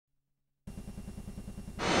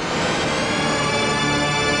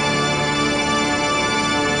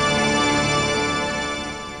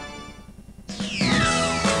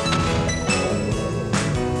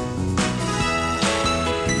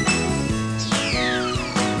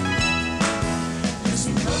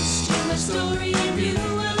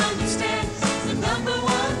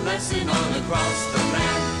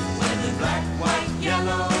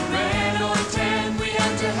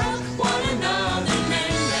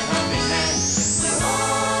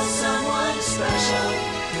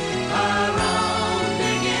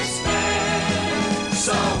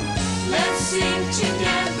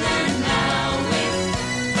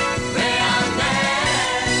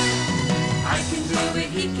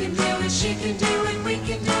it, she can do it, we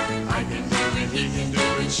can do it. I can do it, he can do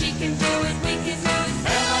it, she can do it, we can do it. Am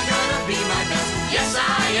I gonna be my best? Yes,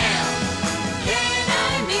 I am. Can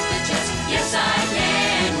I meet the test? Yes, I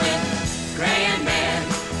can win. CrayonMan,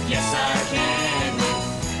 yes, I can win.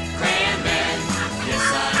 CrayonMan, yes,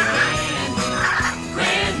 I can win.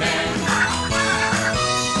 CrayonMan,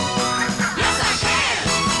 yes, I can.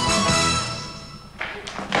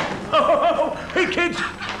 Oh, hey kids,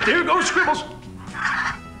 there goes Scribbles.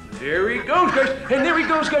 There he goes, guys, and there he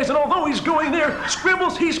goes, guys, and although he's going there,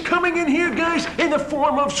 Scribbles, he's coming in here, guys, in the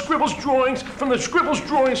form of Scribbles drawings from the Scribbles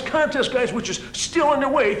Drawings contest, guys, which is still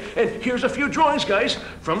underway, and here's a few drawings, guys,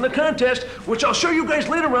 from the contest, which I'll show you guys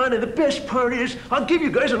later on, and the best part is, I'll give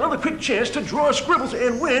you guys another quick chance to draw Scribbles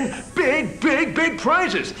and win big, big, big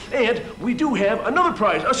prizes, and we do have another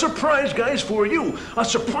prize, a surprise, guys, for you, a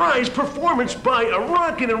surprise performance by a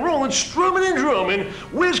rockin' and rollin', strummin' and drummin'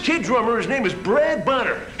 whiz kid drummer. His name is Brad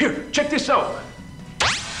Bonner. Here, check this out.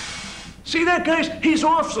 See that, guys? He's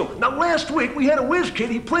awesome. Now, last week we had a whiz kid.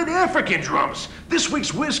 He played African drums. This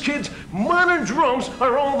week's whiz kids, modern drums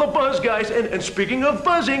are all the buzz, guys. And speaking of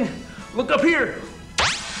buzzing, look up here.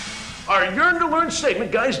 Our Yearn to Learn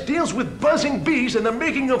segment, guys, deals with buzzing bees and the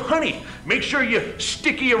making of honey. Make sure you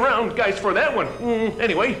sticky around, guys, for that one.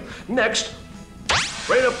 Anyway, next.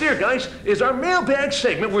 Right up there, guys, is our mailbag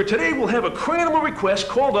segment where today we'll have a cranimal request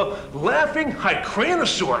called a laughing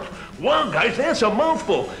hycranosaur. Wow, guys, that's a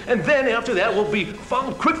mouthful. And then after that, we'll be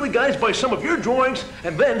followed quickly, guys, by some of your drawings.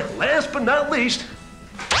 And then, last but not least,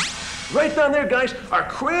 right down there, guys, our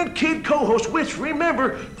Crayon Kid co-host, which,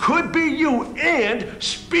 remember, could be you. And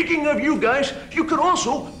speaking of you guys, you could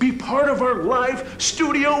also be part of our live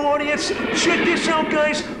studio audience. Check this out,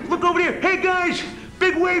 guys. Look over here. Hey, guys,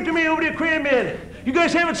 big wave to me over there, CrayonMan. You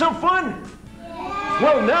guys having some fun? Yeah.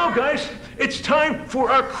 Well, now, guys, it's time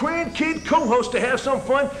for our Crayon Kid co-host to have some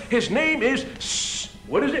fun. His name is,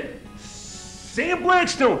 what is it? Sam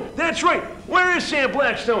Blackstone. That's right. Where is Sam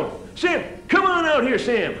Blackstone? Sam, come on out here,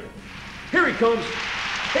 Sam. Here he comes.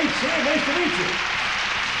 Hey, Sam, nice to meet you.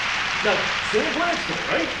 Now, Sam Blackstone,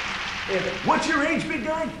 right? And what's your age, big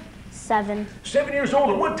guy? 7. 7 years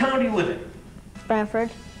old. And what town do you live in?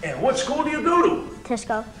 Brantford. And what school do you go to?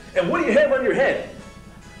 Tisco. And what do you have on your head?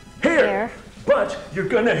 Hair. But you're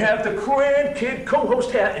gonna have the Crayon Kid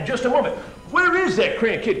co-host hat in just a moment. Where is that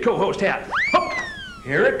Crayon Kid co-host hat? Oh,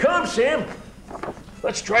 here it comes, Sam.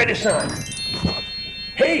 Let's try this on.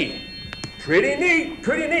 Hey, pretty neat,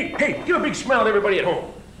 pretty neat. Hey, give a big smile to everybody at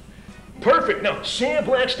home. Perfect. Now, Sam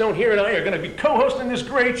Blackstone here and I are gonna be co-hosting this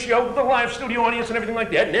great show with the live studio audience and everything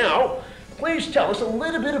like that. Now, please tell us a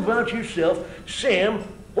little bit about yourself. Sam,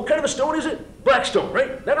 what kind of a stone is it? Blackstone,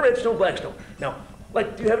 right? Not a red stone, Blackstone. Now, do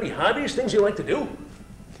you have any hobbies, things you like to do?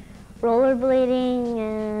 Rollerblading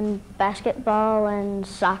and basketball and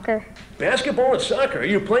soccer. Basketball and soccer. Are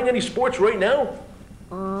you playing any sports right now?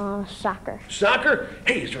 Soccer. Soccer?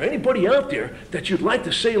 Hey, is there anybody out there that you'd like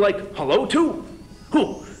to say, hello to?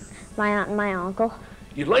 Who? My aunt and my uncle.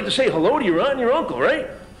 You'd like to say hello to your aunt and your uncle,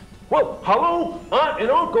 right? Well, hello, aunt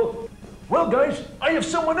and uncle. Well, guys, I have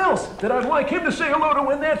someone else that I'd like him to say hello to,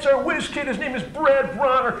 and that's our whiz kid. His name is Brad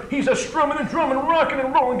Bonner. He's a strummin' and drumming, rockin'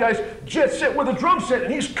 and rollin', guys, jet set with a drum set,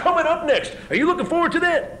 and he's coming up next. Are you looking forward to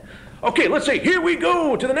that? Okay, let's say, here we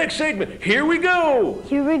go to the next segment. Here we go.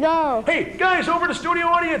 Here we go. Hey, guys, over to studio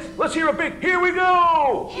audience. Let's hear a big, here we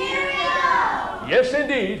go. Here we go. Yes,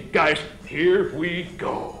 indeed. Guys, here we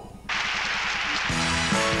go.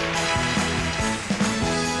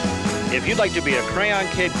 If you'd like to be a Crayon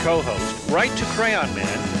Kid co-host, write to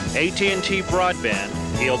CrayonMan, AT&T Broadband,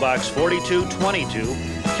 P.O. Box 4222,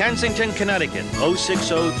 Kensington, Connecticut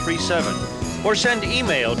 06037, or send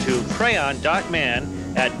email to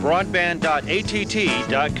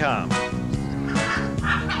crayon.man@broadband.att.com.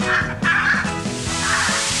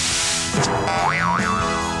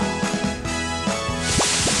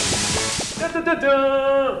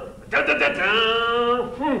 Da-da-da-da! Da-da-da-da!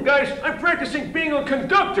 Guys, I'm practicing being a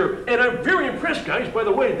conductor, and I'm very impressed, guys, by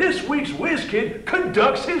the way this week's whiz kid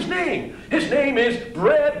conducts his name. His name is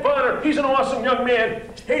Brad Bonner. He's an awesome young man.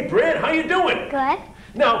 Hey, Brad, how you doing? Good.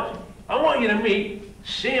 Now, I want you to meet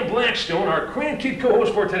Sam Blackstone, our Crayon Kid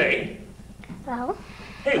co-host for today. Well.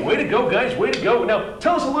 Hey, way to go, guys, way to go. Now,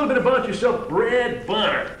 tell us a little bit about yourself, Brad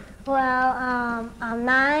Bonner. Well, I'm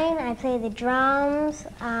 9. I play the drums.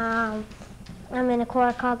 I'm in a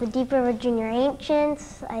choir called the Deep River Junior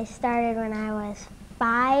Ancients. I started when I was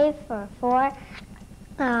 5 or 4.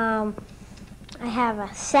 I have a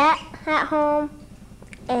set at home,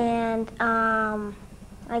 and I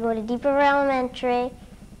go to Deep River Elementary.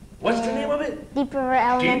 What's the name of it? Deep River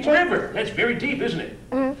Elementary. Deep River. That's very deep, isn't it?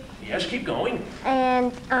 Mm-hmm. Yes, keep going.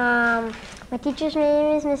 And my teacher's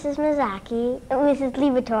name is Mrs. Mrs.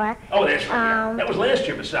 Libator. Oh, that's right. That was last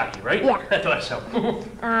year, Misaki, right? Yeah. I thought so.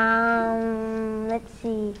 Let's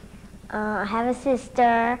see. I have a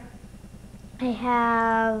sister. I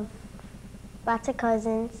have lots of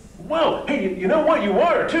cousins. Well, hey, you know what you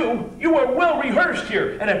are, too? You are well-rehearsed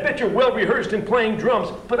here, and I bet you're well-rehearsed in playing drums.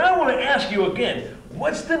 But I want to ask you again,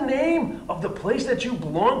 what's the name of the place that you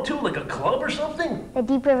belong to, like a club or something? The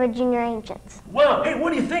Deep River Junior Ancients. Well, hey,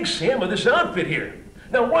 what do you think, Sam, of this outfit here?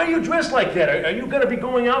 Now, why are you dressed like that? Are you going to be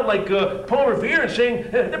going out like Paul Revere and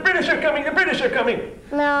saying, the British are coming, the British are coming?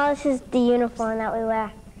 No, this is the uniform that we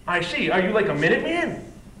wear. I see. Are you like a Minuteman?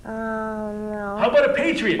 No. How about a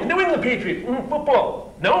Patriot? A New England Patriot?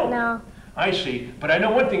 Football? No? No. I see. But I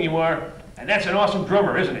know one thing you are, and that's an awesome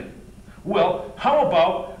drummer, isn't it? Well, how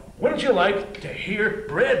about, wouldn't you like to hear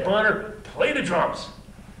Brad Bonner play the drums?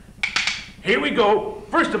 Here we go.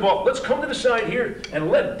 First of all, let's come to the side here and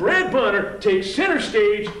let Brad Bonner take center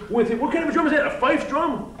stage with it. What kind of a drum is that? A fife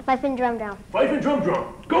drum? A fife and drum drum. Fife and drum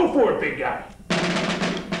drum. Go for it, big guy.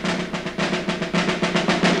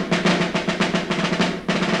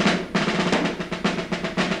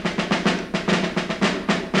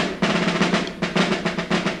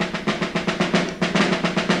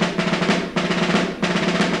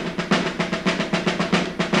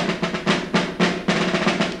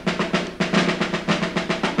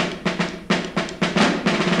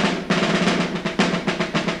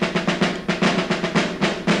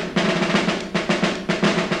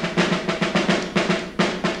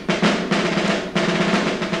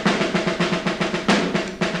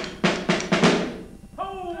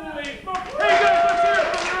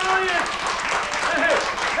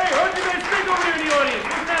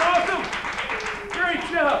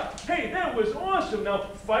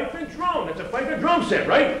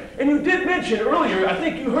 Earlier, I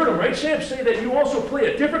think you heard him, right, Sam, say that you also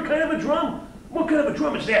play a different kind of a drum? What kind of a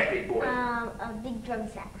drum is that, big boy? A big drum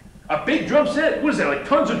set. A big drum set? What is that, like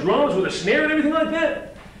tons of drums with a snare and everything like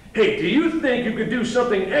that? Hey, do you think you could do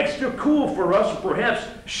something extra cool for us, or perhaps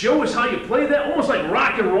show us how you play that, almost like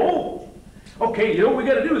rock and roll? Okay, you know what we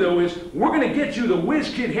gotta do, though, is we're gonna get you the Whiz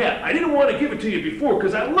Kid hat. I didn't want to give it to you before,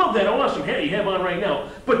 because I love that awesome hat you have on right now.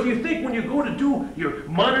 But do you think when you go to do your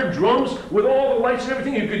modern drums with all the lights and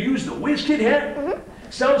everything, you could use the Whiz Kid hat?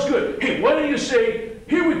 Mm-hmm. Sounds good. Hey, why don't you say,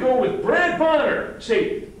 here we go with Brad Bonner.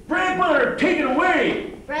 Say, Brad Bonner, take it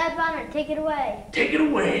away. Brad Bonner, take it away. Take it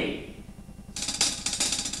away.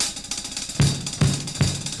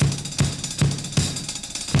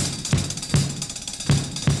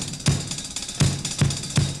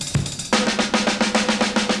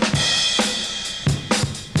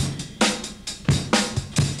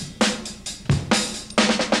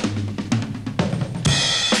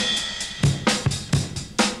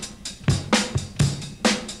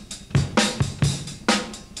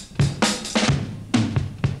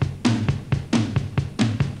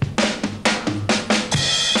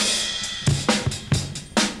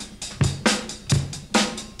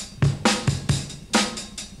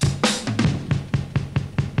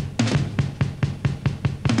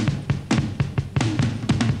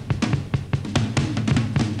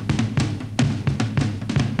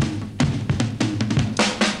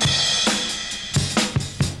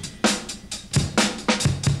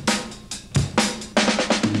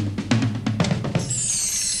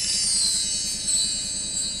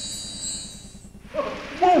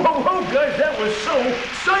 Guys, that was so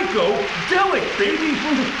psychedelic, baby.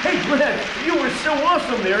 Hey, Brad, you were so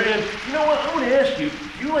awesome there. And you know what? I want to ask you,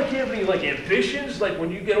 do you have any ambitions, like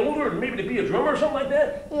when you get older, maybe to be a drummer or something like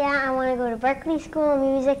that? Yeah, I want to go to Berklee School of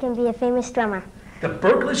Music and be a famous drummer. The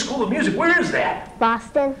Berklee School of Music? Where is that?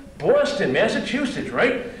 Boston. Boston, Massachusetts,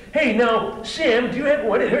 right? Hey, now, Sam, do you have...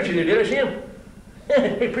 Oh, I didn't hurt you there, did I, Sam?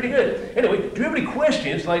 Hey, pretty good. Anyway, do you have any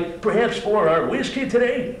questions, like perhaps for our Whiz Kid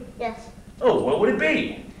today? Yes. Oh, what would it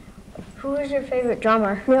be? Who is your favorite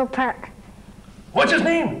drummer? Neil Peart. What's his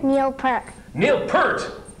name? Neil Peart. Neil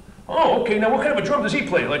Peart. Oh, okay. Now, what kind of a drum does he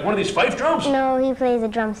play? Like one of these fife drums? No, he plays a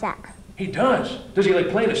drum set. He does? Does he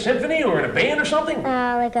play in a symphony or in a band or something?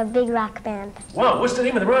 Like a big rock band. Wow, what's the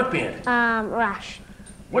name of the rock band? Rush.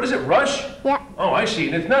 What is it, Rush? Yep. Oh, I see.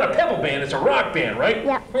 And it's not a pebble band, it's a rock band, right?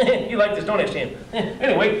 Yep. You like this, don't you, Sam?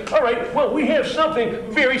 Anyway, all right, well, we have something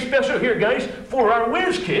very special here, guys, for our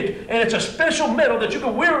Whiz Kid, and it's a special medal that you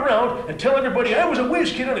can wear around and tell everybody, I was a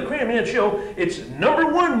Whiz Kid on the CrayonMan show. It's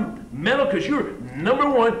 #1 medal because you're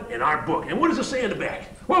 #1 in our book. And what does it say in the back?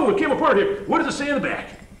 Whoa, it came apart here. What does it say in the back?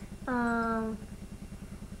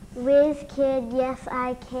 Whiz Kid, yes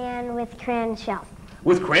I can with CrayonShow.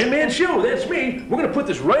 With CrayonMan Show, that's me. We're going to put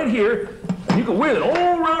this right here And you can wear that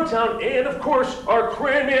all around town. And, of course, our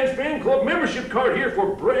CrayonMan fan club membership card here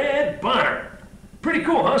for Brad Bonner. Pretty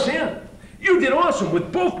cool, huh, Sam? You did awesome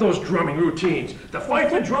with both those drumming routines, the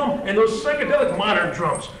fife and drum and those psychedelic modern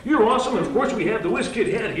drums. You're awesome, and of course we have the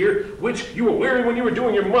WizKid hat here, which you were wearing when you were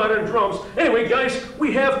doing your modern drums. Anyway, guys,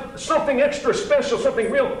 we have something extra special, something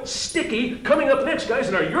real sticky coming up next, guys,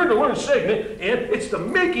 in our Yearn to Learn segment, and it's the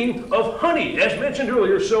making of honey, as mentioned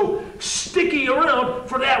earlier, so sticky around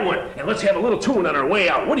for that one. And let's have a little tune on our way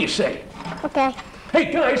out. What do you say? Okay.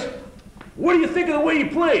 Hey, guys, what do you think of the way you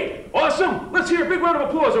played? Awesome? Let's hear a big round of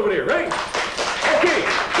applause over there, right? Okay, go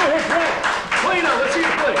ahead, Brad. Play now. Let's hear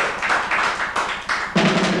you play.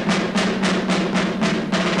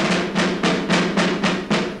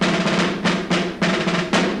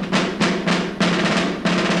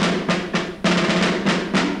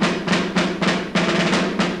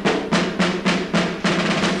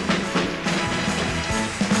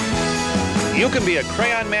 You can be a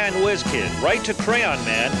CrayonMan WizKid. Write to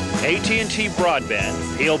CrayonMan, AT&T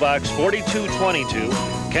Broadband, P.O. Box 4222,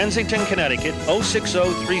 Kensington, Connecticut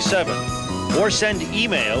 06037. Or send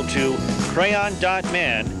email to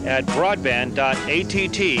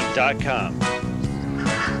crayon.man@broadband.att.com.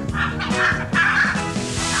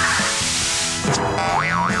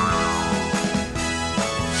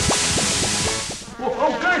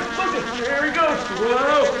 Oh, guys, look it. There he goes.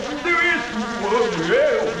 Whoa, there he is. Whoa,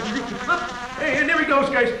 yeah. Hey, and there he goes,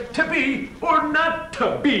 guys. To be or not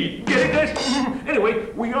to be. Get it, guys?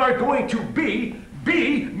 Anyway, we are going to be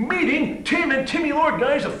meeting Tim and Timmy Lord,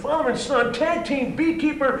 guys, a father and son, tag team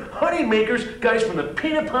beekeeper, honey makers, guys from the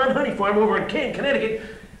Peanut Pond Honey Farm over in Canton, Connecticut.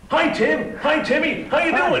 Hi, Tim. Hi, Timmy. How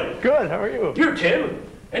you doing? Good, how are you? You're Tim,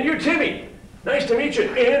 and you're Timmy. Nice to meet you,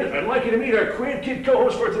 and I'd like you to meet our Crayon Kid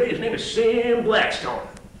co-host for today. His name is Sam Blackstone.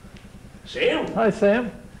 Sam? Hi,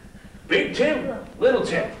 Sam. Big Tim, Little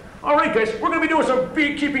Tim. All right, guys, we're going to be doing some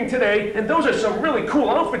beekeeping today, and those are some really cool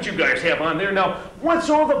outfits you guys have on there. Now, what's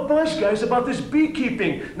all the buzz, guys, about this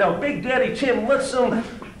beekeeping? Now, Big Daddy Tim, let's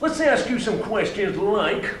ask you some questions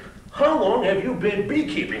like, how long have you been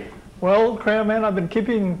beekeeping? Well, CrayonMan, I've been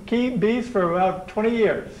keeping bees for about 20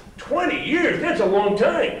 years. 20 years? That's a long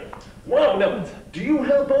time. Wow, now, do you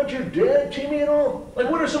help out your dad, Timmy, at all?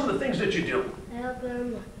 Like, what are some of the things that you do? I help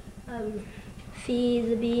them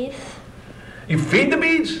feed the bees. You feed the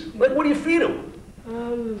bees? Like, what do you feed them?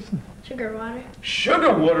 Sugar water.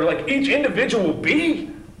 Sugar water, like each individual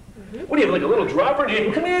bee? What do you have, like a little dropper? And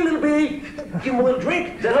you come here, little bee. Give them a little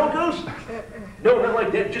drink. Is that how it goes? No, not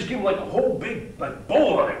like that. Just give them like a whole big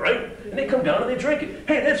bowl of it, right? And they come down and they drink it.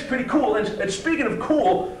 Hey, that's pretty cool. And speaking of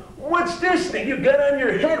cool, what's this thing you got on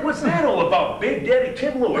your head? What's that all about? Big Daddy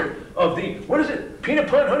Tim Lord of the, what is it, Peanut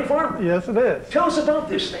Pond Honey Farm? Yes, it is. Tell us about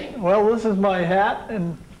this thing. Well, this is my hat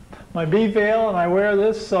and my bee veil, and I wear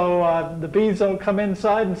this so the bees don't come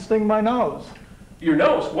inside and sting my nose. Your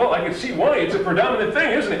nose? Well, I can see why. It's a predominant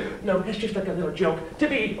thing, isn't it? No, it's just like a little joke. To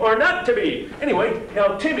be or not to be. Anyway,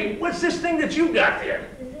 now, Timmy, what's this thing that you got there?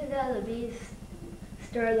 This is how the bees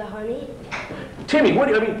store the honey. Timmy,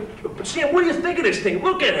 Sam, what do you think of this thing?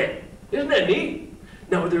 Look at it. Isn't that neat?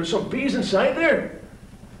 Now, there's some bees inside there.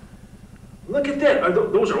 Look at that.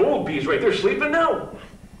 Those are old bees right there sleeping now.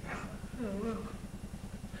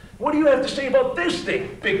 What do you have to say about this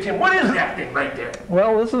thing, Big Tim? What is that thing right there?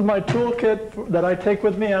 Well, this is my toolkit that I take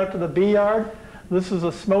with me out to the bee yard. This is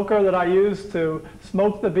a smoker that I use to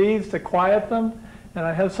smoke the bees, to quiet them. And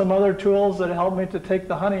I have some other tools that help me to take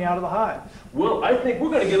the honey out of the hives. Well, I think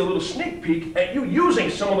we're going to get a little sneak peek at you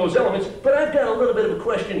using some of those elements, but I've got a little bit of a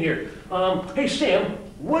question here. Hey, Sam,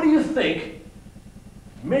 what do you think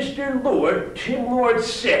Mr. Lord, Tim Lord,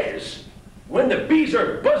 says when the bees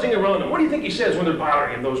are buzzing around him? What do you think he says when they're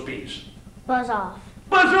bothering him, those bees? Buzz off.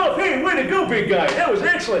 Buzz off! Hey, way to go, big guy. That was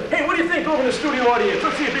excellent. Hey, what do you think over in the studio audience?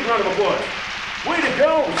 Let's see a big round of applause. Way to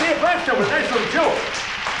go. Sam Blackstone with a nice little joke.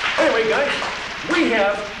 Anyway, guys, we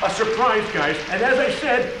have a surprise, guys, and as I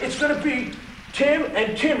said, it's going to be Tim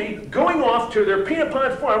and Timmy going off to their Peanut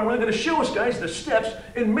Pond farm where they're going to show us, guys, the steps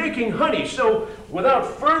in making honey. So, without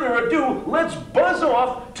further ado, let's buzz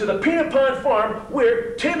off to the Peanut Pond farm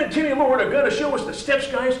where Tim and Timmy Lord are going to show us the steps,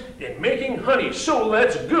 guys, in making honey. So,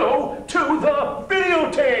 let's go to the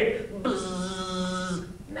videotape. Bzzz.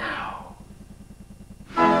 Now.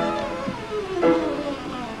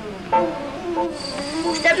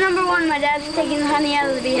 Step number 1, my dad's taking the honey out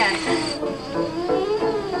of the beehive.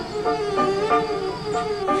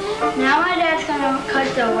 Now my dad's gonna cut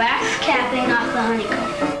the wax capping off the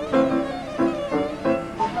honeycomb.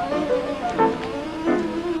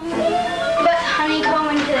 Put honeycomb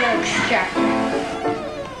into the extractor.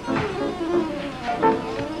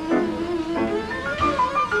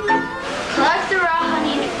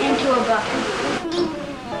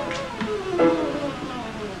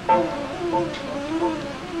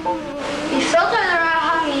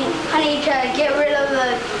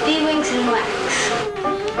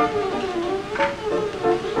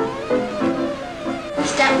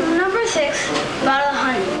 Number 6, bottle of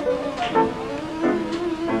honey.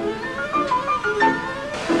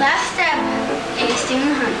 Last step, tasting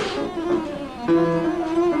the honey.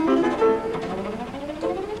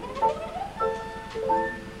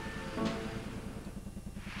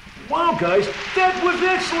 Wow, guys, that was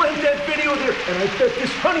excellent, that video there. And I bet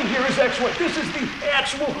this honey here is excellent. This is the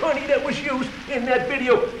actual honey that was used in that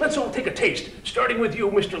video. Let's all take a taste, starting with you,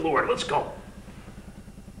 Mr. Lord. Let's go.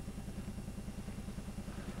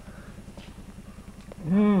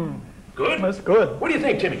 Good? That's good. What do you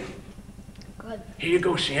think, Timmy? Good. Here you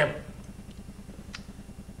go, Sam.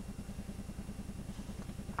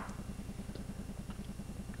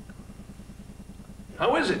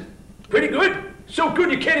 How is it? Pretty good? So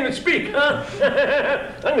good you can't even speak, huh?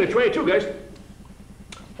 I'm gonna try it too, guys.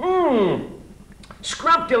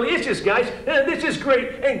 Scrump delicious, guys. This is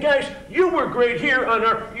great. And guys, you were great here on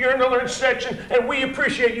our Yearn to Learn section, and we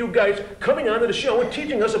appreciate you guys coming onto the show and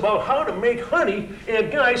teaching us about how to make honey.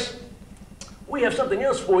 And guys, we have something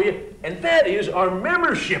else for you, and that is our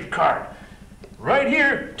membership card. Right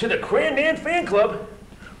here to the CrayonMan fan club.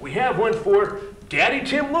 We have one for Daddy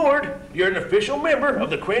Tim Lord. You're an official member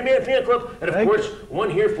of the CrayonMan fan club. And of course,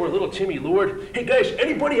 one here for little Timmy Lord. Hey guys,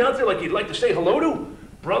 anybody out there like you'd like to say hello to?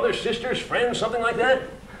 Brothers, sisters, friends, something like that?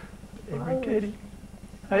 Avery and Katie.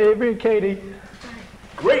 Hi, Avery and Katie.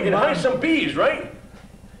 Great, and hi some bees, right?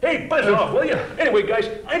 Hey, buzz off, will you? Anyway, guys,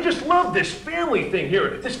 I just love this family thing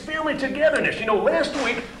here, this family togetherness. You know, last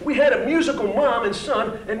week we had a musical mom and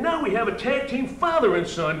son, and now we have a tag team father and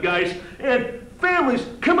son, guys. And families,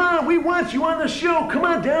 come on, we want you on the show. Come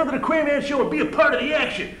on down to the CrayonMan show and be a part of the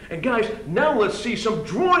action. And guys, now let's see some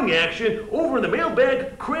drawing action over in the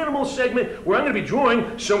mailbag Crayonimal segment, where I'm going to be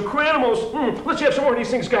drawing some Crayonimals. Let's have some more of these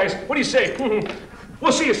things, guys. What do you say?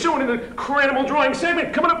 We'll see you soon in the Crayonimal drawing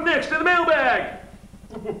segment. Coming up next in the mailbag.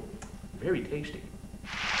 Very tasty.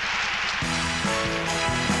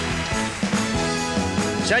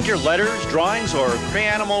 Send your letters, drawings, or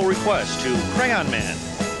Crayonimal requests to CrayonMan,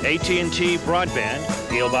 AT&T Broadband,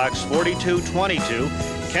 PO Box 4222,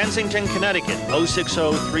 Kensington, Connecticut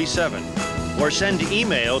 06037, or send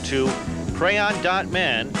email to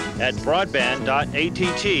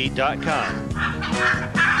crayon.man@broadband.att.com.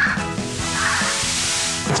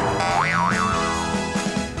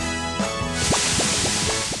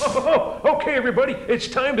 Okay, everybody, it's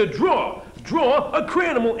time to draw. Draw a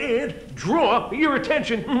Crayonimal and draw your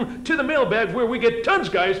attention to the mailbag, where we get tons,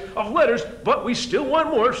 guys, of letters, but we still want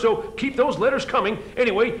more, so keep those letters coming.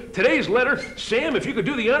 Anyway, today's letter, Sam, if you could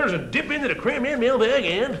do the honors and dip into the CrayonMan mailbag,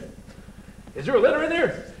 and... Is there a letter in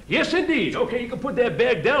there? Yes, indeed. Okay, you can put that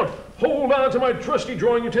bag down. Hold on to my trusty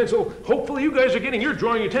drawing utensil. Hopefully you guys are getting your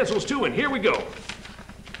drawing utensils too, and here we go.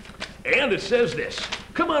 And it says this.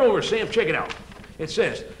 Come on over, Sam, check it out. It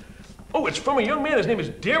says... Oh, it's from a young man. His name is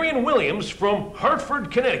Darian Williams from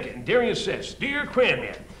Hartford, Connecticut. And Darian says, Dear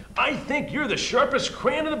CrayonMan, I think you're the sharpest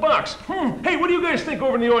crayon in the box. Hey, what do you guys think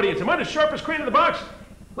over in the audience? Am I the sharpest crayon in the box?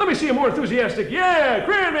 Let me see a more enthusiastic, yeah,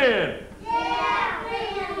 CrayonMan! Yeah,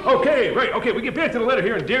 Crayon. Okay, right, okay, we get back to the letter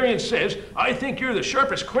here, and Darian says, I think you're the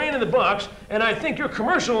sharpest crayon in the box, and I think your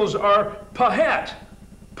commercials are pahat.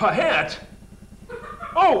 Pahat?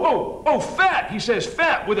 Oh, fat. He says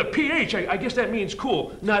fat with a PH. I guess that means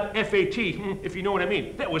cool, not F-A-T, if you know what I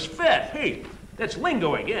mean. That was fat. Hey, that's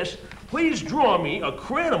lingo, I guess. Please draw me a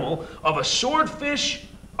Crayonimal of a swordfish,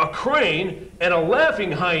 a crane, and a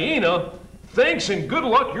laughing hyena. Thanks and good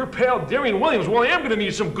luck, your pal Darian Williams. Well, I am going to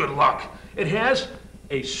need some good luck. It has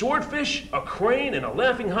a swordfish, a crane, and a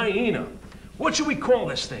laughing hyena. What should we call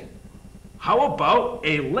this thing? How about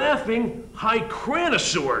a laughing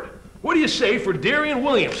hycranosaur? What do you say for Darian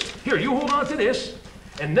Williams? Here, you hold on to this,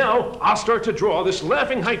 and now I'll start to draw this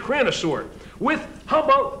laughing hycranosaur with, how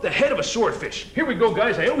about the head of a swordfish? Here we go,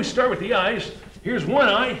 guys. I always start with the eyes. Here's one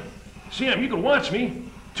eye. Sam, you can watch me.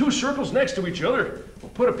 Two circles next to each other. We'll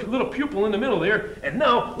put a little pupil in the middle there, and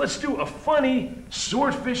now let's do a funny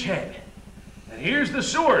swordfish head. And here's the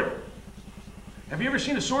sword. Have you ever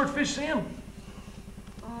seen a swordfish, Sam?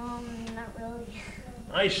 Not really.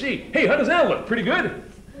 I see. Hey, how does that look? Pretty good?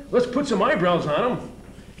 Let's put some eyebrows on them.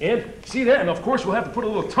 And see that? And of course, we'll have to put a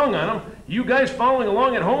little tongue on them. You guys following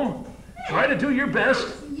along at home, try to do your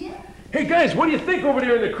best. Yeah. Hey guys, what do you think over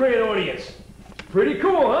there in the crayon audience? Pretty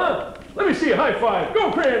cool, huh? Let me see a high five.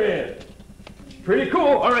 Go, CrayonMan. Pretty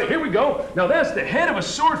cool. All right, here we go. Now that's the head of a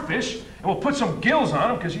swordfish, and we'll put some gills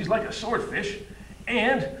on him because he's like a swordfish.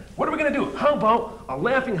 And what are we gonna do? How about a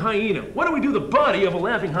laughing hyena? Why don't we do the body of a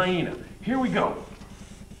laughing hyena? Here we go.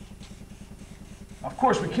 Of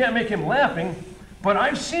course, we can't make him laughing, but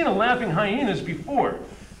I've seen a laughing hyenas before.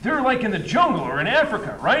 they're like in the jungle or in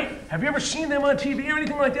Africa, right? Have you ever seen them on TV or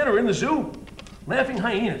anything like that, or in the zoo? Laughing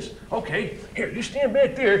hyenas. Okay, here, you stand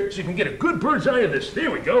back there so you can get a good bird's eye of this. There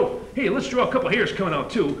we go. Hey, let's draw a couple hairs coming out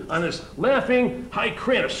too on this laughing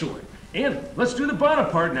hycranosaur. And let's do the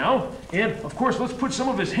bottom part now. And of course, let's put some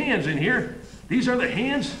of his hands in here. These are the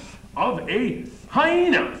hands of a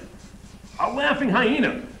hyena. A laughing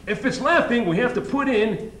hyena. If it's laughing, we have to put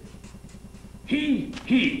in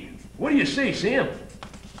he. What do you say, Sam?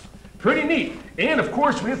 Pretty neat. And of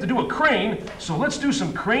course, we have to do a crane. So let's do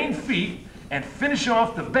some crane feet and finish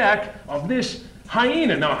off the back of this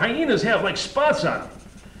hyena. Now, hyenas have like spots on them.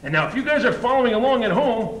 And now, if you guys are following along at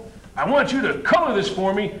home, I want you to color this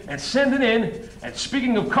for me and send it in. And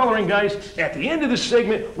speaking of coloring, guys, at the end of this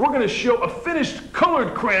segment, we're going to show a finished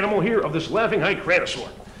colored cranimal here of this laughing hycranosaur.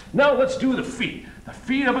 Now, let's do the feet. The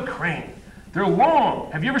feet of a crane. They're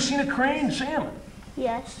long. Have you ever seen a crane, Sam?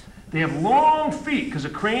 Yes. They have long feet, because a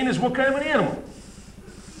crane is what kind of an animal?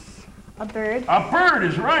 A bird. A bird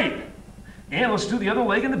is right. And let's do the other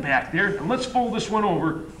leg in the back there, and let's fold this one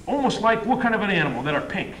over, almost like what kind of an animal that are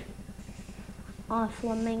pink? A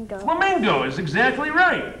flamingo. Flamingo is exactly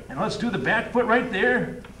right. And let's do the back foot right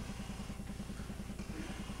there.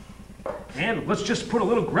 And let's just put a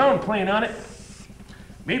little ground plane on it.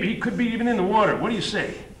 Maybe he could be even in the water. What do you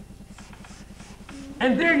say?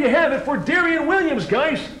 And there you have it for Darian Williams,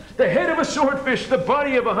 guys. The head of a swordfish, the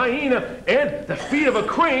body of a hyena, and the feet of a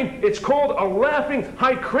crane. It's called a laughing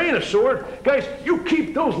hycranosaur. Guys, you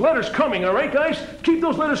keep those letters coming, all right, guys? Keep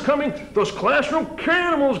those letters coming. Those classroom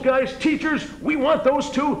cranimals, guys, teachers, we want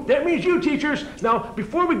those too. That means you, teachers. Now,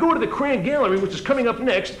 before we go to the Crayon Gallery, which is coming up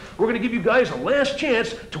next, we're going to give you guys a last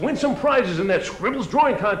chance to win some prizes in that Scribbles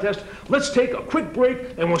drawing contest. Let's take a quick break,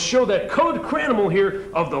 and we'll show that colored cranimal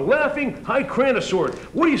here of the laughing hycranosaur.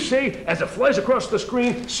 What do you say as it flies across the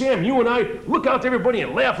screen? Sam, you and I look out to everybody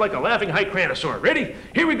and laugh like a laughing hycranosaur. Ready?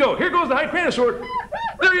 Here we go. Here goes the hycranosaur.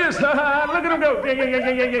 There he is. Look at him go.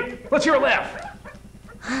 Yeah. Let's hear a laugh.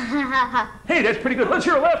 Hey, that's pretty good. Let's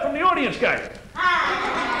hear a laugh from the audience, guys.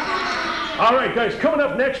 All right, guys, coming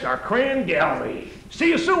up next, our Crayon Gallery. See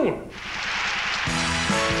you soon.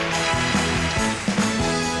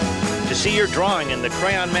 To see your drawing in the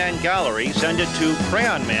CrayonMan Gallery, send it to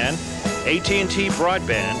CrayonMan, AT&T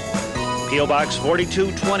Broadband, P.O. Box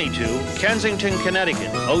 4222, Kensington,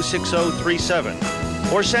 Connecticut 06037,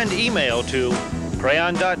 or send email to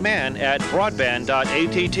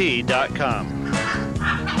crayon.man@broadband.att.com.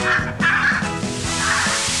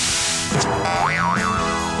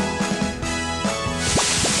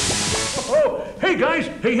 Oh, hey guys,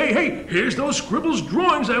 hey, here's those Scribbles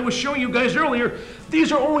drawings I was showing you guys earlier.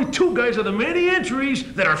 These are only two, guys, of the many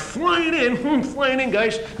entries that are flying in,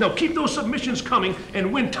 guys. Now keep those submissions coming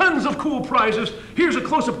and win tons of cool prizes. Here's a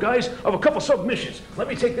close-up, guys, of a couple submissions. Let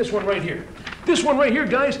me take this one right here. This one right here,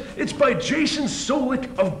 guys, it's by Jason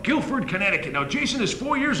Solik of Guilford, Connecticut. Now, Jason is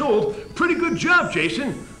 4 years old. Pretty good job,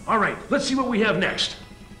 Jason. All right, let's see what we have next.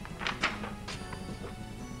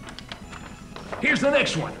 Here's the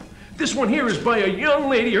next one. This one here is by a young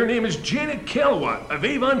lady. Her name is Janet Calawat of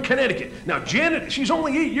Avon, Connecticut. Now, Janet, she's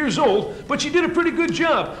only 8 years old, but she did a pretty good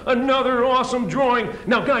job. Another awesome drawing.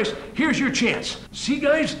 Now, guys, here's your chance. See,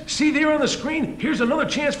 guys? See there on the screen? Here's another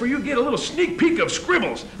chance for you to get a little sneak peek of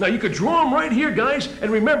Scribbles. Now, you could draw him right here, guys, and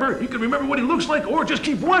remember, you can remember what he looks like, or just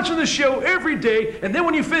keep watching the show every day, and then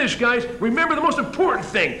when you finish, guys, remember the most important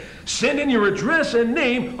thing. Send in your address and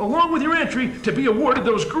name along with your entry to be awarded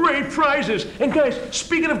those great prizes. And guys,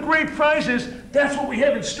 speaking of great prizes, that's what we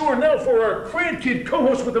have in store now for our Crayon Kid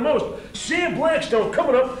co-host with the most, Sam Blackstone,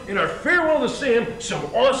 coming up in our Farewell to Sam, some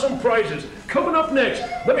awesome prizes. Coming up next,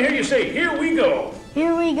 let me hear you say, here we go.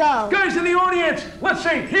 Here we go. Guys in the audience, let's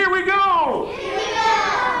say, here we go. Here we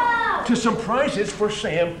go. To some prizes for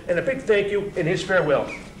Sam, and a big thank you in his farewell.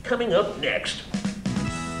 Coming up next.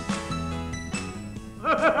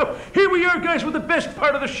 Here we are, guys, with the best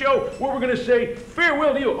part of the show, where we're going to say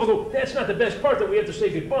farewell to you. Although that's not the best part that we have to say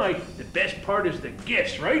goodbye. The best part is the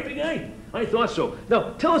gifts, right, big guy? I thought so.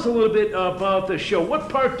 Now, tell us a little bit about the show. What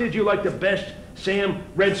part did you like the best, Sam?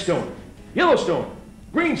 Redstone, Yellowstone,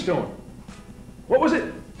 Greenstone. What was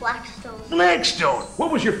it? Blackstone. Blackstone.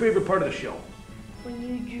 What was your favorite part of the show? When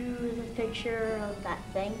you drew the picture of that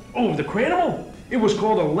thing. Oh, the cranimal? It was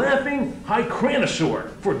called a laughing hycranosaur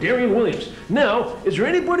for Darian Williams. Now, is there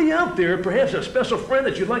anybody out there, perhaps a special friend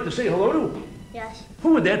that you'd like to say hello to? Yes.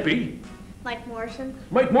 Who would that be? Mike Morrison.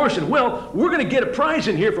 Mike Morrison. Well, we're going to get a prize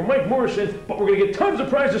in here for Mike Morrison, but we're going to get tons of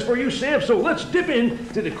prizes for you, Sam, so let's dip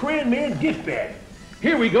into the CrayonMan gift bag.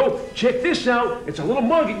 Here we go. Check this out. It's a little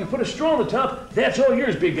mug. You can put a straw on the top. That's all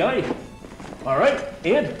yours, big guy. All right,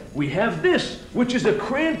 and we have this, which is a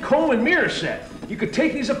crayon comb and mirror set. You could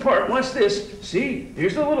take these apart. Watch this. See,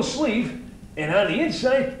 here's the little sleeve, and on the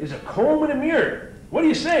inside is a comb and a mirror. What do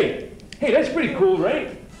you say? Hey, that's pretty cool,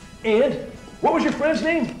 right? And what was your friend's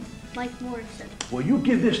name? Mike Morrison. Well, you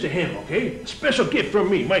give this to him, okay? Special gift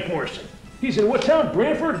from me, Mike Morrison. He's in what town?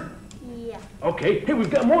 Branford? Yeah. Okay. Hey,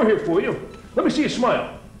 we've got more here for you. Let me see you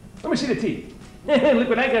smile. Let me see the teeth. Look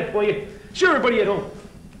what I got for you. Show everybody at home.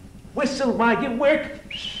 Whistle while you work.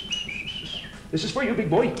 This is for you, big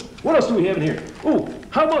boy. What else do we have in here? Ooh,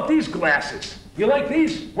 how about these glasses? You like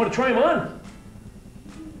these? Want to try them on?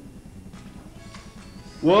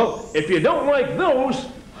 Well, if you don't like those,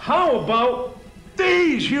 how about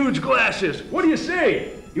these huge glasses? What do you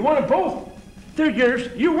say? You want them both? They're yours.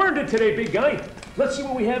 You earned it today, big guy. Let's see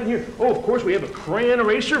what we have in here. Oh, of course, we have a crayon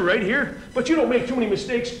eraser right here. But you don't make too many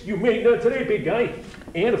mistakes. You made none today, big guy.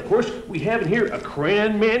 And, of course, we have in here a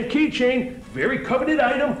CrayonMan keychain. Very coveted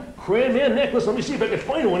item. CrayonMan necklace. Let me see if I can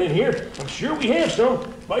find one in here. I'm sure we have some.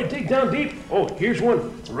 If I dig down deep. Oh, here's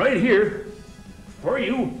one right here for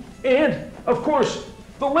you. And, of course,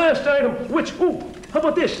 the last item, which, ooh, how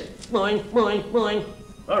about this? Mine, mine, mine.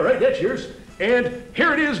 All right, that's yours. And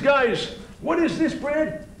here it is, guys. What is this,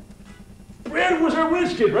 Brad? Brad was our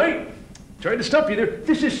whiz kid, right? Tried to stump you there.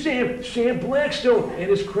 This is Sam Blackstone, and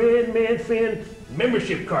his CrayonMan fan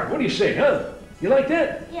membership card. What do you say, huh? You like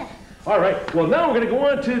that? Yeah. All right, well, now we're going to go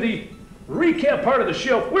on to the recap part of the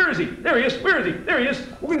show. Where is he? There he is. Where is he? There he is.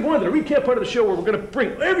 We're going to go on to the recap part of the show where we're going to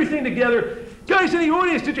bring everything together. Guys in the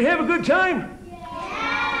audience, did you have a good time?